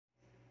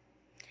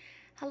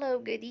Hello,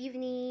 good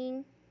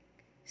evening.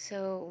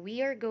 So,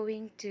 we are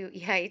going to,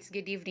 yeah, it's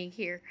good evening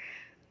here.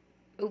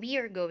 We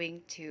are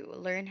going to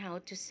learn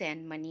how to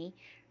send money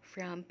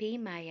from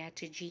paymaya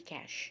to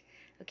gcash.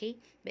 Okay,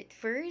 but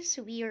first,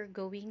 we are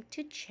going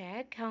to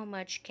check how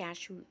much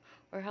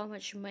or how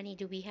much money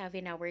do we have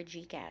in our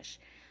gcash.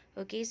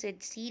 Okay, so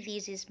see,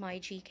 this is my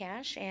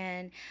gcash,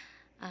 and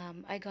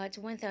I got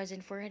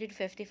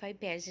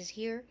 1,455 pesos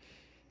here,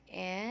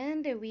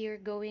 and we are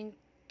going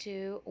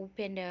to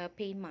open the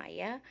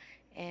paymaya,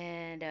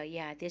 and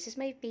yeah, this is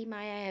my paymaya.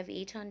 I have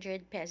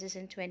 800 pesos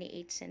and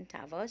 28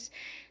 centavos.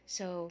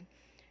 So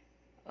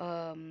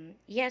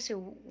yeah, so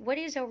what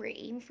is our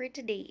aim for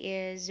today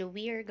is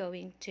we are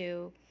going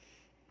to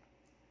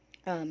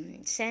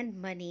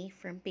send money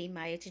from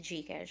paymaya to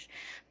gcash,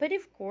 but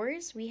of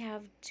course we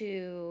have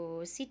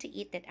to see to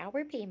it that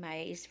our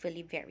paymaya is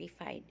fully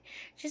verified,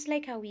 just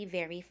like how we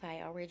verify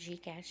our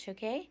gcash.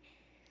 Okay.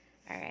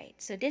 All right,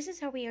 so this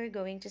is how we are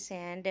going to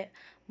send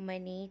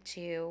money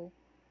to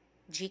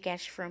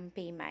GCash from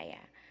Paymaya.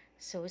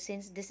 So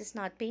since this is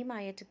not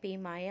Paymaya to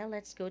Paymaya,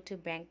 let's go to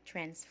bank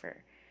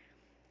transfer.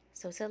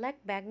 So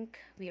select bank,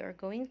 we are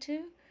going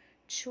to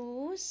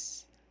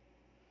choose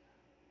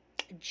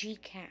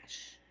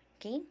GCash.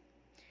 Okay,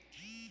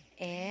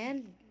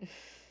 and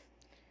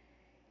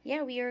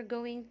yeah, we are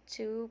going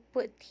to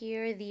put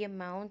here the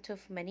amount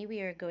of money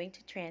we are going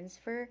to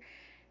transfer.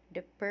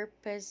 The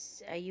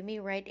purpose, you may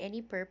write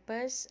any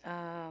purpose,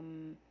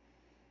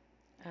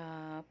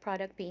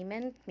 product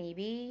payment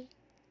maybe,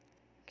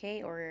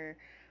 okay, or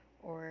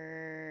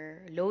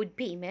load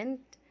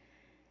payment.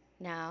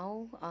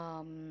 Now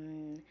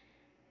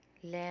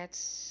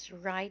let's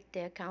write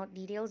the account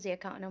details, the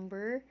account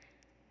number.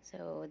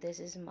 So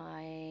this is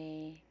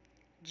my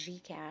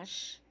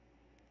gcash,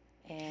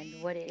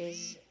 and what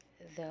is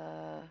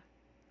the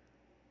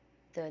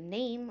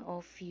name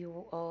of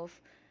you of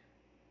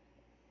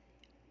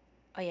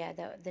oh yeah,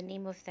 the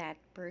name of that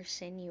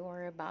person you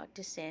are about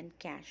to send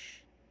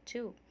cash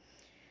to.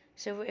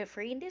 So if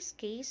for in this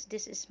case,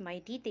 this is my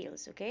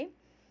details. Okay,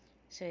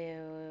 so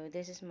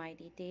this is my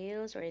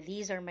details, or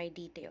these are my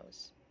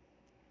details.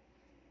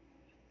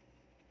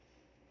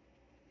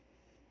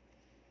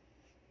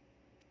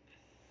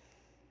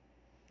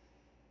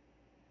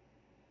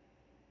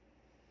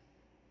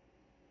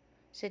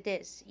 So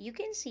this, you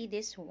can see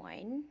this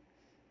one.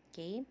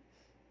 Okay,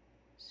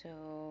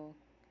 so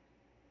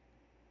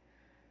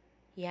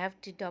you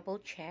have to double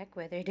check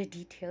whether the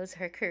details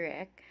are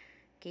correct.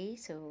 Okay,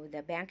 so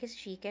the bank is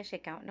gcash,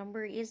 account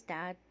number is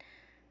that,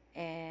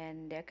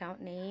 and the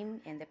account name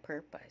and the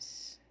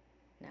purpose.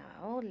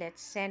 Now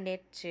let's send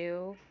it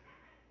to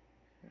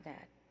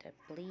that.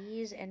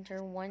 Please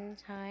enter one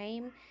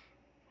time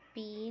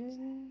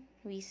pin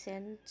we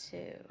send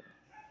to.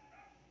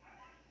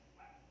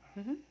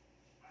 Mhm.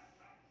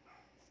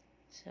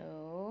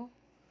 So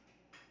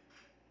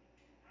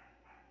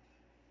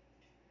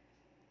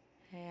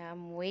I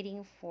am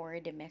waiting for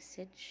the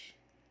message,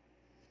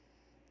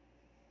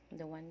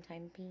 the one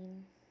time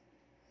pin.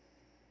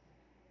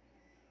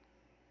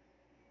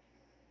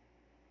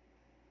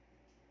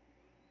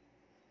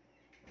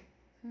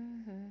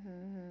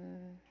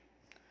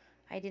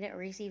 I didn't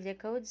receive the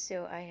code,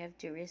 so I have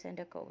to resend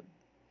the code.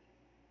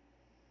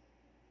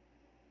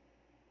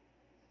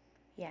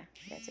 Yeah,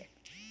 that's it.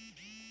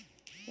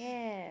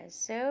 Yeah,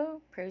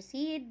 so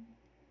proceed,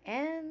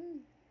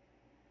 and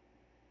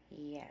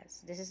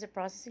yes, this is the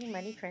processing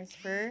money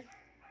transfer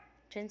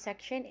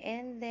transaction,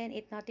 and then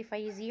it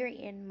notifies here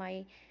in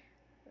my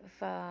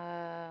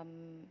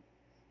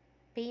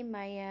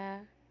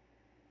paymaya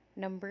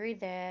number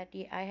that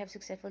I have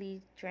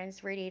successfully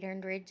transferred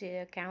 800 to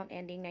the account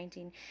ending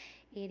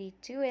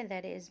 1982, and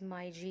that is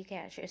my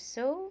gcash.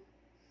 So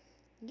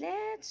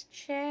let's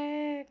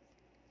check.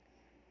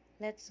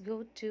 Let's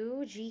go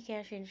to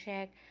gcash and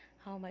check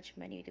how much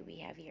money do we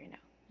have here now.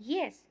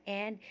 Yes,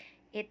 and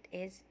it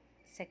is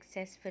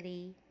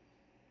successfully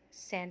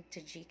sent to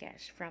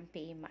gcash from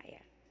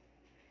paymaya.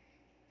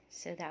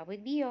 So that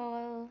would be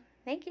all.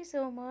 Thank you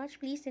so much.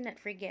 Please do not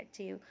forget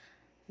to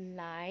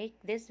like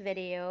this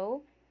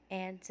video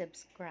and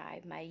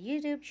subscribe my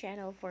YouTube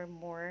channel for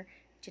more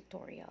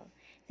tutorial.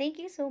 Thank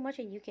you so much,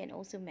 and you can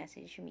also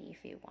message me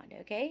if you want,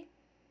 okay?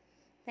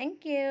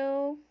 Thank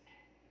you.